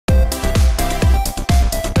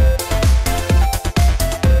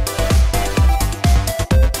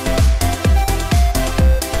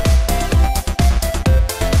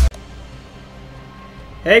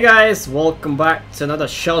Hey guys, welcome back to another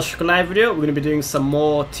ShellShock live video. We're going to be doing some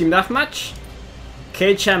more team deathmatch.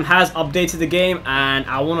 kChamp has updated the game and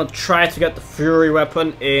I want to try to get the Fury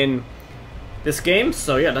weapon in this game.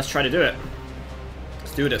 So yeah, let's try to do it.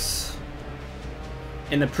 Let's do this.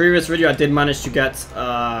 In the previous video I did manage to get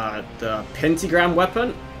the pentagram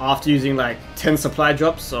weapon after using like 10 supply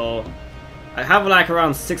drops. So I have like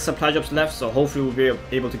around 6 supply drops left, so hopefully we'll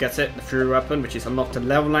be able to get it, the Fury weapon, which is unlocked at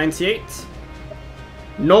level 98.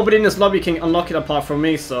 Nobody in this lobby can unlock it apart from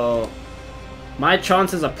me, so my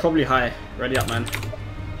chances are probably high. Ready up, man.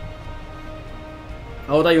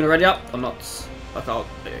 Hold on, you ready up or not? Look out.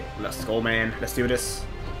 Let's go, man. Let's do this.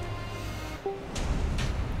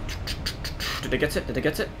 Did they get it? Did they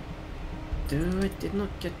get it? No, I did not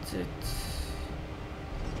get it.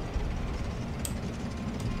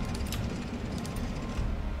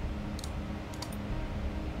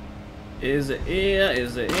 Is it here?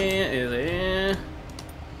 Is it here? Is it here?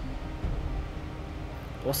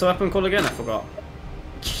 What's the weapon called again? I forgot.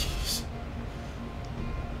 Jeez.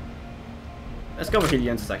 Let's go with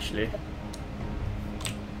Heliantis actually.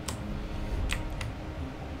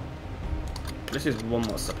 Let's use one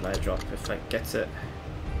more supply drop if I get it.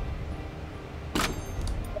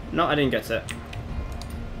 No, I didn't get it.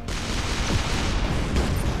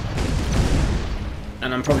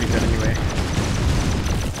 And I'm probably dead anyway.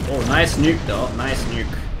 Oh, nice nuke though. Nice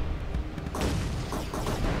nuke.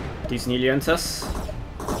 Decent Heliantis.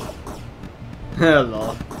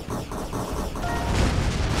 Hello.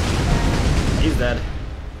 He's dead.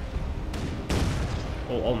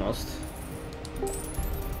 Oh, almost.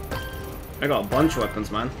 I got a bunch of weapons,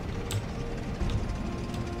 man.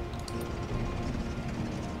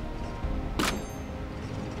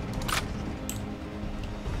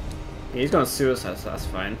 Yeah, he's gonna suicide, so that's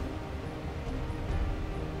fine.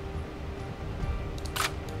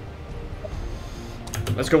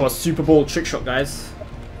 Let's go for a Super Bowl trick shot, guys.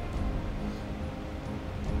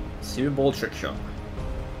 Super Bowl trick shot.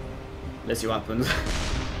 Let's see what happens.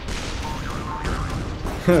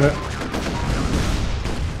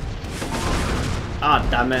 Ah,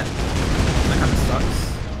 damn it. That kind of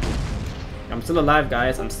sucks. I'm still alive,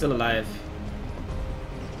 guys. I'm still alive.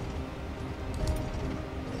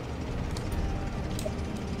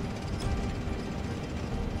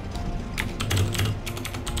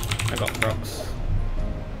 I got procs.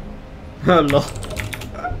 Lol.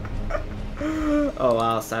 Oh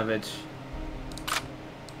wow, savage.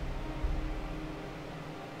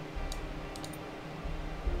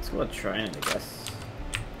 Let's go try it, I guess.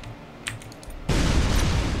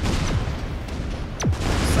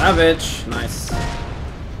 Savage! Nice.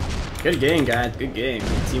 Good game, guys. Good game.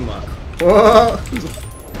 Good teamwork. Whoa!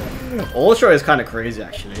 Ultra is kind of crazy,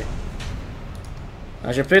 actually.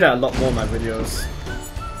 I should play that a lot more in my videos.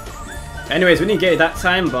 Anyways, we didn't get it that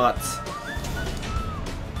time, but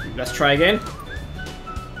let's try again.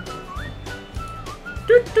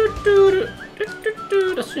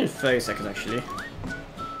 That's in 30 seconds actually.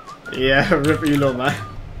 Yeah, rip Elo, man.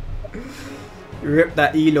 Rip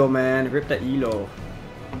that Elo, man. Rip that Elo.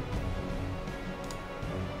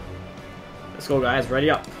 Let's go, guys. Ready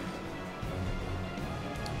up.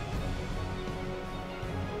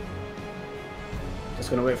 Just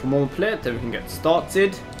gonna wait for more play till we can get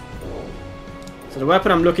started. So the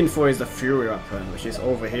weapon I'm looking for is the Fury weapon, which is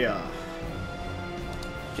over here.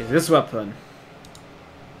 Which is this weapon.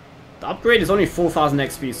 The upgrade is only 4000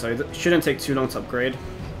 XP, so it shouldn't take too long to upgrade.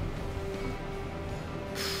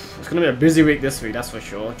 It's gonna be a busy week this week, that's for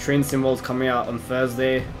sure. Train Sim World's coming out on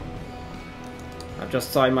Thursday. I've just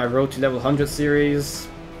started my Road to Level 100 series.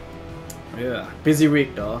 Yeah, busy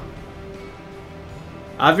week though.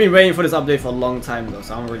 I've been waiting for this update for a long time though,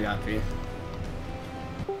 so I'm really happy.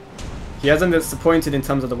 He hasn't disappointed in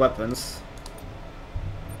terms of the weapons.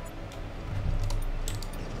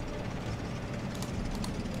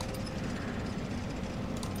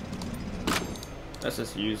 Let's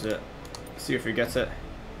just use it. See if we get it.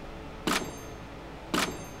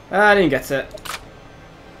 I didn't get it.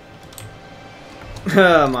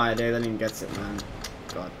 Oh my day, I didn't get it, man.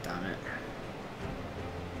 God damn it.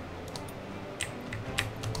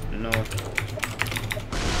 No.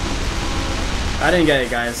 I didn't get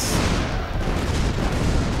it, guys.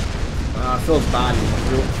 Feels bad.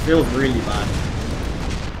 Feels really bad.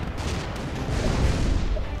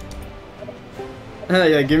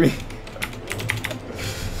 Yeah, give me.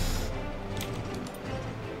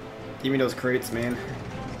 Give me those crates, man.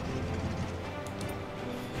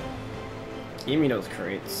 Give me those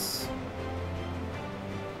crates.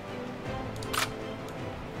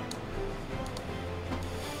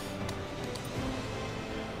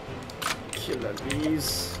 Killer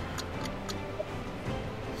bees.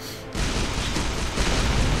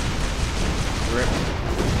 Rip.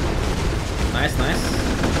 Nice, nice.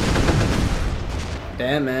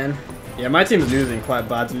 Damn, man. Yeah, my team's losing quite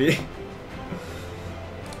badly.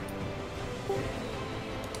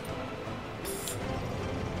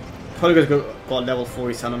 Probably got level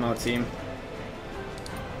 47 on our team.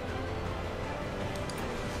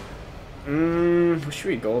 What should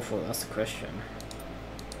we go for? That's the question.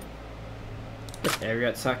 Area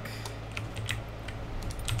attack.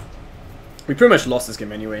 We pretty much lost this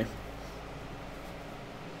game anyway.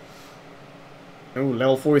 Oh,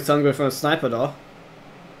 level 47 going for a sniper though.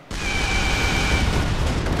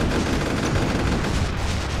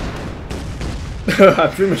 I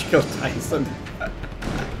pretty much killed Tyson.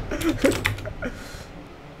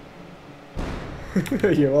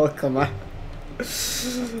 You're welcome, man.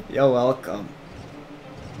 You're welcome.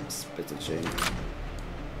 Spit a chain.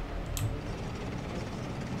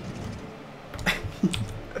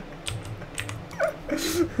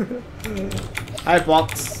 Hi,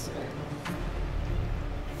 box.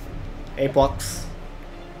 Hey, box.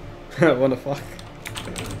 What the fuck?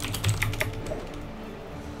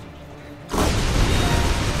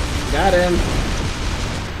 Got him.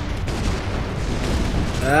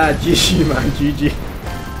 Ah, GG, man. GG.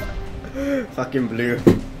 Fucking blue.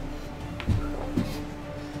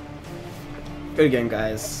 Good game,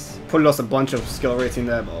 guys. Probably lost a bunch of skill rating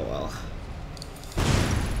there, but oh well.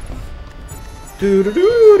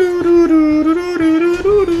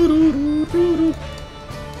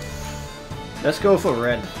 Let's go for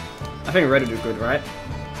red. I think red would do good, right?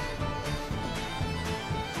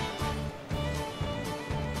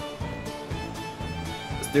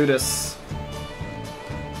 Let's do this.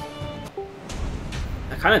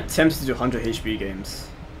 I'm kind of tempted to do 100 HP games.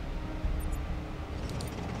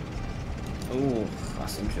 Oh,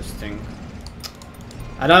 that's interesting.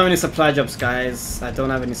 I don't have any supply drops, guys. I don't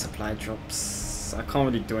have any supply drops. I can't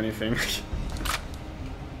really do anything.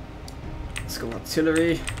 Let's go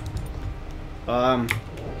artillery.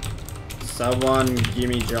 Someone give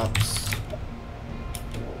me drops.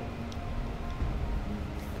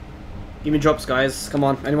 Give me drops, guys. Come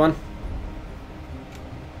on, anyone?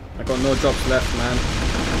 I got no drops left, man.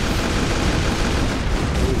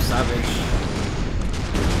 Ooh, savage.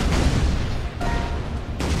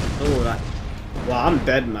 Oh, that. Wow, I'm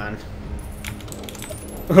dead, man.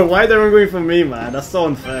 Why are they going for me, man? That's so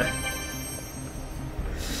unfair.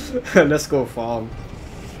 Let's go farm.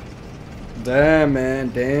 Damn, man,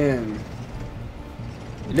 damn.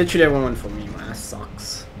 Literally everyone went for me, man. That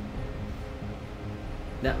sucks.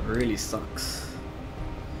 That really sucks.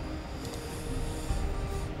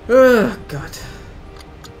 Oh, God.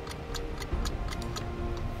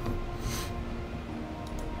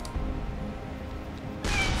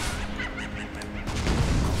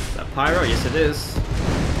 Is that pyro? Yes, it is.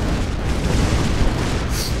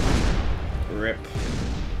 Rip.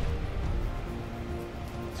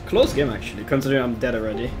 It's a close game, actually, considering I'm dead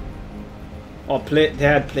already. Oh, they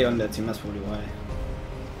had play on their team, that's probably why.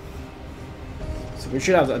 So we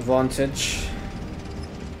should have the advantage.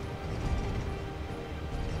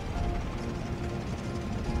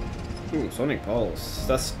 Ooh, Sonic Pulse.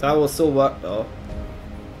 That will still work though.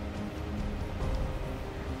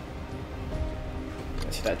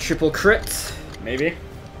 Let's see that triple crit, maybe.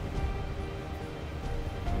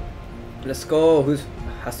 Let's go. Who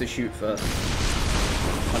has to shoot first?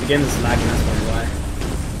 Oh, the game is lagging, that's probably why.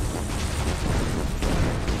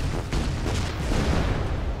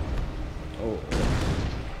 Oh,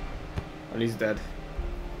 he's dead.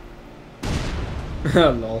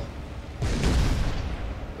 Lol.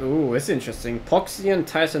 Ooh, it's interesting. Poxy and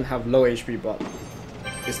Tyson have low HP, but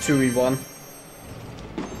it's 2v1.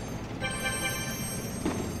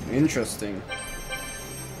 Interesting.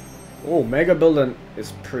 Oh, Mega Building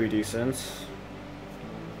is pretty decent.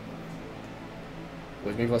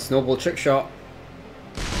 Waiting for a snowball trick shot.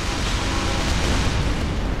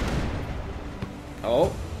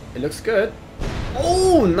 Oh, it looks good.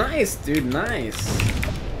 Oh, nice, dude, nice.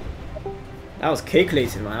 That was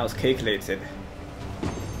calculated, man. That was calculated.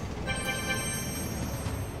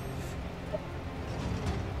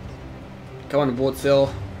 Come on,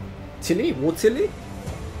 Wartil. Tilly? Wartilly?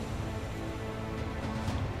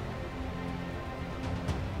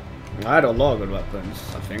 I had a lot of good weapons,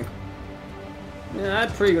 I think. Yeah, I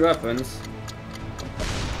had pretty good weapons.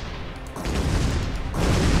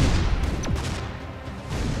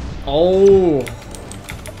 Oh!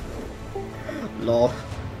 Lol.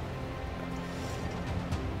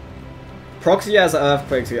 Proxy has an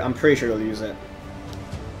Earthquake too. I'm pretty sure he'll use it.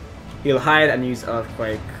 He'll hide and use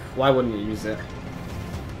Earthquake. Why wouldn't he use it?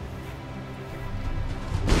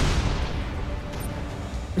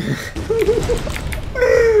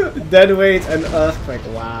 Dead weight and earthquake.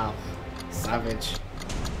 Wow. Savage.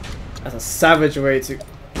 That's a savage way to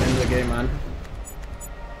end the game, man.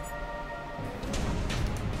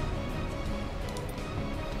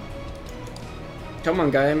 Come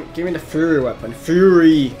on, guy. Give me the Fury weapon.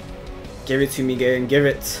 Fury! Give it to me, game. Give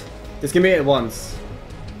it. Just give me it once.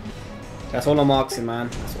 That's all I'm asking, man.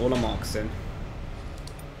 That's all I'm asking.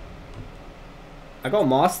 I got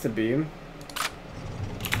Master Beam.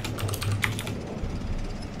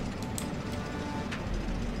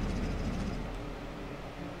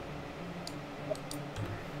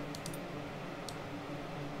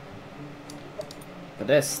 But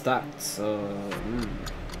they're stacked, so...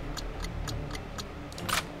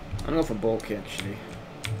 I'm gonna go for bulky, actually.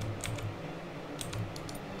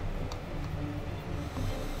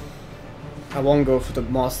 I won't go for the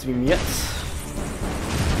Master Beam yet.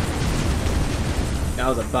 That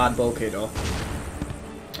was a bad bulky, though.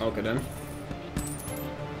 Okay, then.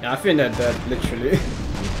 Yeah, I think they're dead, literally.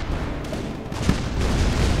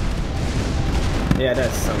 Yeah,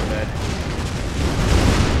 that's so dead.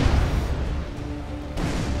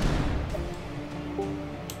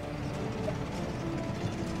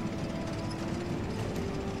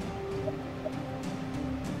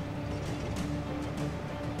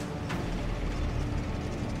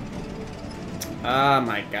 Oh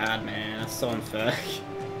my god, man, that's so unfair.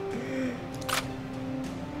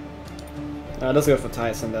 Let's go for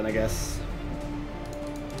Tyson then, I guess.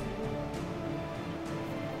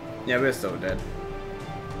 Yeah, we're so dead.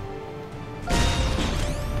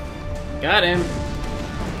 Got him!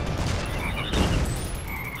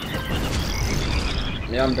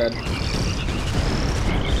 Yeah, I'm dead.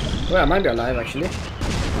 Well, I might be alive actually.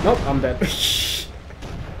 Nope, I'm dead.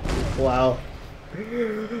 Wow.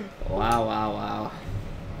 Wow.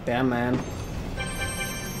 Damn, man.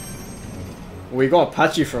 We got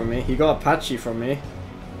Apache from me. He got Apache from me.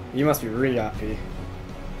 You must be really happy.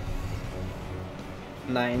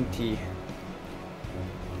 90.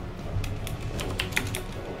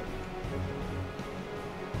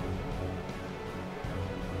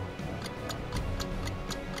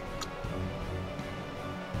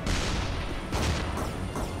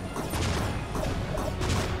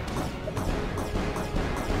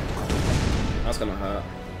 That's gonna hurt.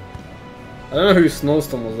 I don't know whose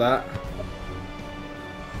snowstorm was that.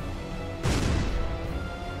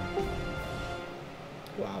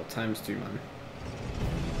 Wow, ×2, man.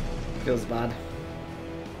 Feels bad.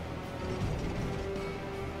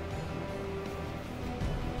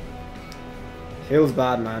 Feels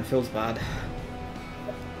bad, man. Feels bad.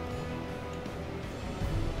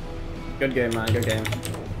 Good game, man. Good game.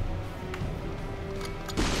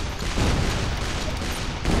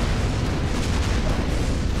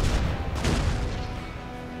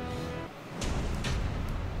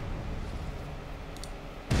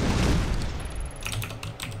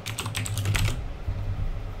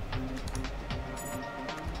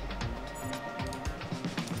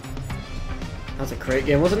 That's a great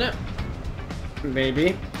game, wasn't it?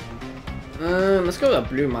 Maybe. Let's go with a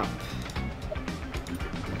blue map.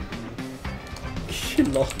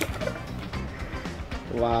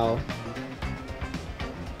 Wow.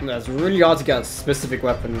 It's really hard to get a specific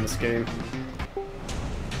weapon in this game.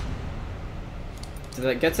 Did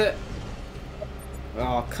I get it?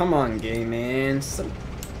 Oh, come on, game, man. This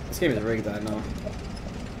game is rigged, I know.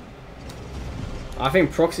 I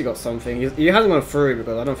think Proxy got something. He hasn't gone through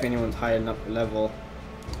because I don't think anyone's high enough level.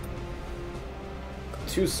 Got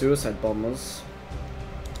 2 suicide bombers.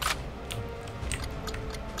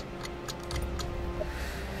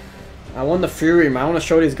 I want the Fury, man. I want to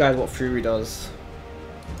show these guys what Fury does.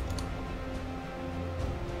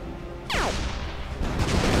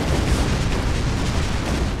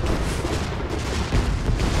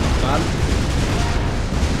 Man.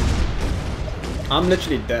 I'm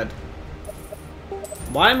literally dead.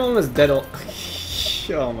 Why am I almost dead?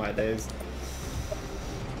 Oh my days.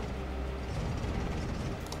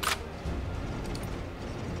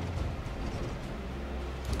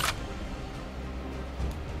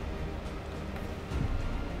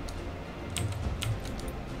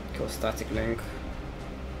 Go static link.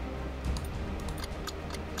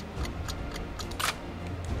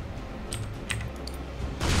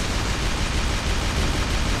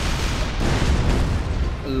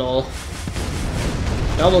 Lol.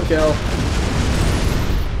 Double kill.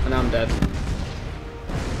 And I'm dead.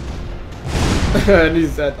 And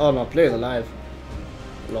he's dead. Oh no, player's alive.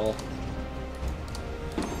 Lol.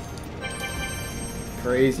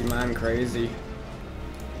 Crazy, man, crazy.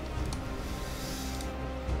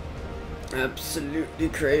 Absolutely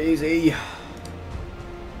crazy.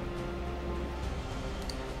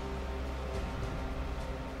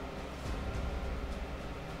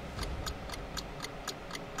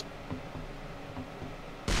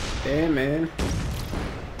 Yeah, man.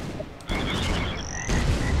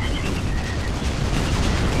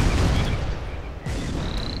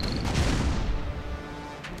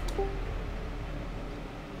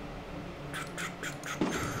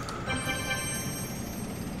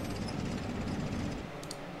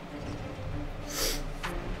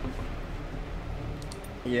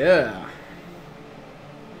 Yeah.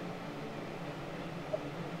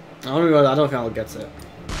 I don't think I'll get it.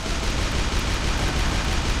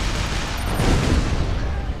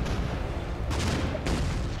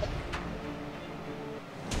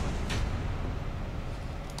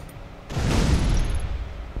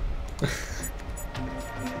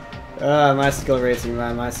 My skill rating,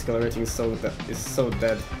 man. My skill rating is so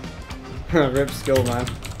dead. Rip skill, man.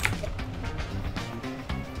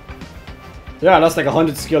 Yeah, I lost like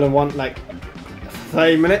 100 skill in like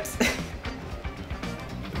 30 minutes.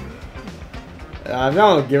 I think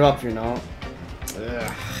I'll give up, you know.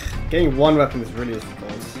 Ugh. Getting one weapon is really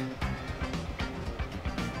difficult.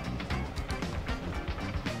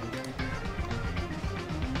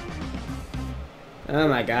 Oh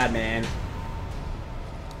my god, man.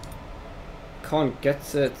 Can't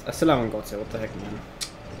get it. I still haven't got it. What the heck, man?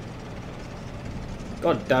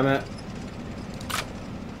 God damn it.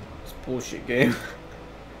 This bullshit game.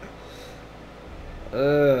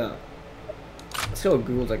 Let's go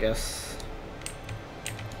Gould, I guess.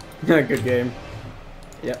 Good game.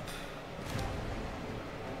 Yep.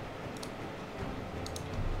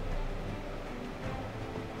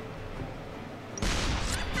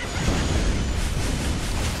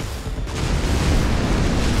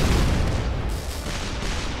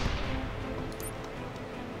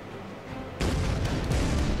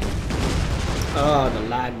 Oh, the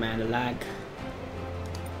lag, man, the lag.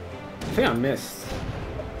 I think I missed.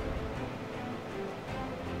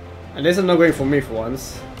 At least it's not going for me for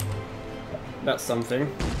once. That's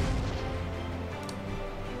something.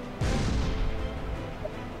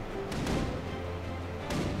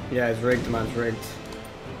 Yeah, it's rigged, man, it's rigged.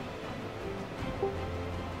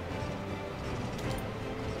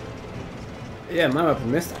 Yeah, my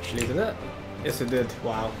weapon missed actually, did it? Yes, it did.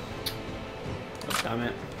 Wow. God damn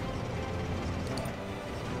it.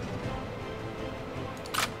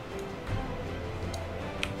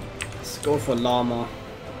 Let's go for Llama.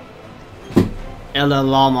 Ella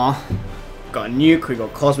Llama. Got a nuke, we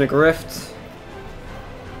got Cosmic Rift.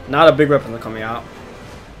 Now the big weapons are coming out.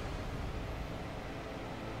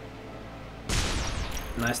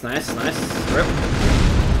 Nice, nice, nice. Rip.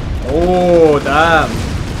 Oh, damn.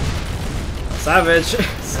 Savage.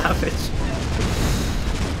 Savage.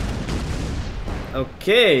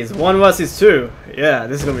 Okay, it's 1 versus 2. Yeah,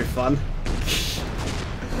 this is gonna be fun.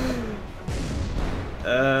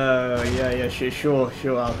 Yeah,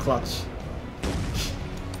 sure, I'll clutch.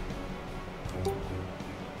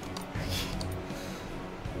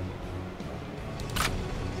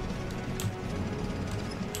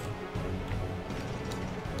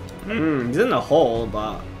 He's in the hole,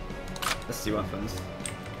 but let's see what happens.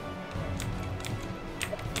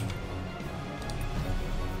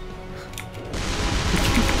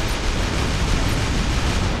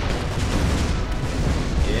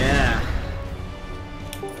 Yeah.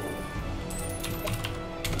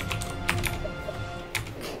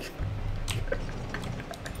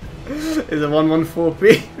 Is it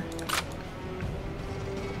 114p?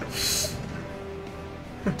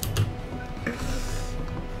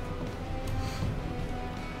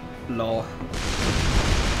 Lol.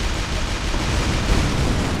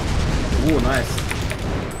 Ooh, nice.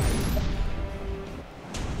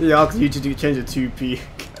 Yeah, because you to change it to 2p.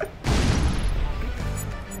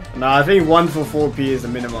 Nah, I think 144p is the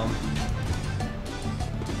minimum.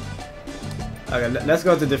 Okay, let's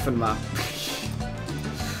go to a different map.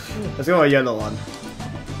 Let's go a yellow one.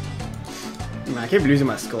 Man, I keep losing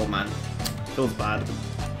my score, man. Feels bad.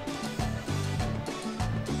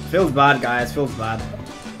 Feels bad, guys. Feels bad.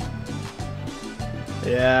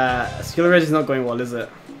 Yeah, skill rate is not going well, is it?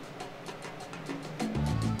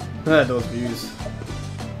 Those views.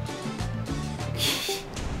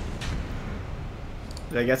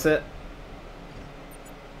 Did I get it?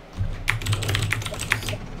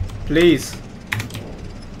 Please.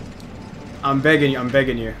 I'm begging you, I'm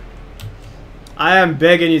begging you. I am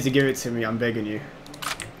begging you to give it to me, I'm begging you.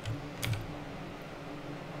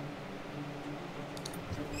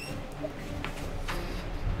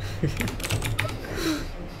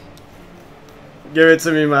 Give it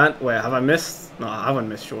to me, man. Wait, have I missed? No, I haven't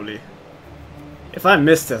missed, surely. If I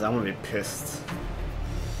missed this, I'm gonna be pissed.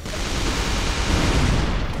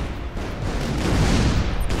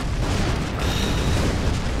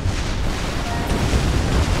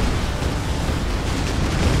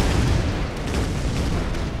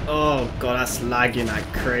 god, that's lagging like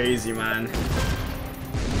crazy, man.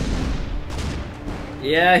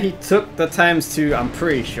 Yeah, he took the ×2, I'm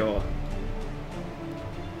pretty sure.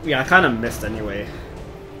 Yeah, I kind of missed anyway.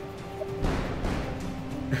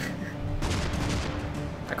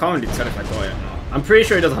 I can't really tell if I got it or not. I'm pretty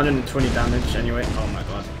sure he does 120 damage anyway. Oh my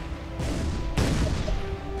god.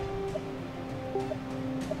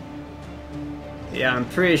 Yeah, I'm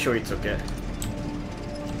pretty sure he took it.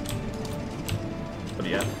 But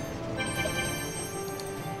yeah.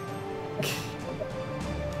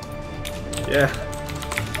 Yeah.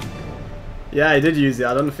 Yeah, I did use it.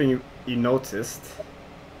 I don't think you noticed.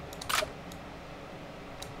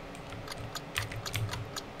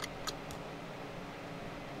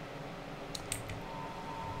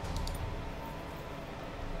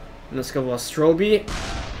 Let's go for Stroby.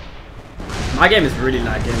 My game is really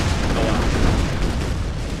lagging. Oh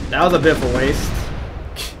wow. That was a bit of a waste.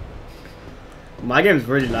 My game's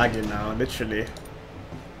really lagging now, literally.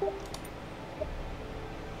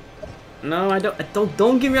 No, I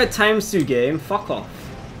don't give me a ×2 game. Fuck off.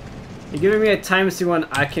 You're giving me a ×2 when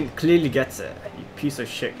I can clearly get it. You piece of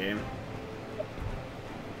shit game.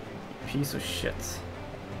 You piece of shit.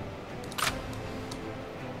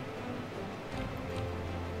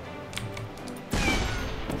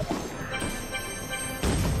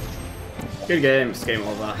 Good game, it's game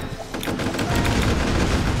over.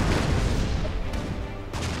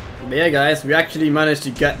 But yeah guys, we actually managed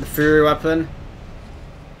to get the Fury weapon.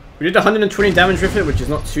 We did 120 damage with it, which is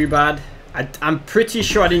not too bad. I'm pretty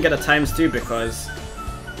sure I didn't get a ×2 because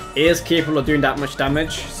it is capable of doing that much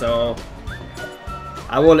damage. So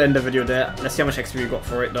I will end the video there. Let's see how much XP we got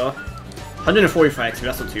for it though. 145 XP,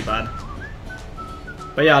 that's not too bad.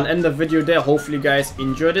 But yeah, I'll end the video there. Hopefully you guys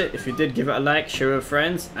enjoyed it. If you did, give it a like, share it with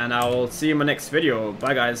friends, and I will see you in my next video.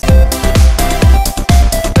 Bye guys.